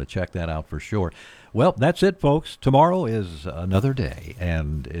 You'll want to check that out for sure. Well, that's it, folks. Tomorrow is another day,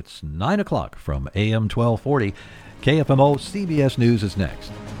 and it's 9 o'clock from AM 1240. KFMO CBS News is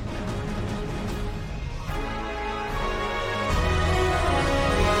next.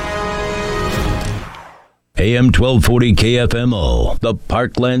 AM 1240 KFMO, the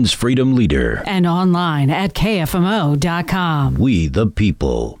Parkland's freedom leader. And online at KFMO.com. We the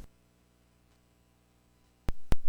people.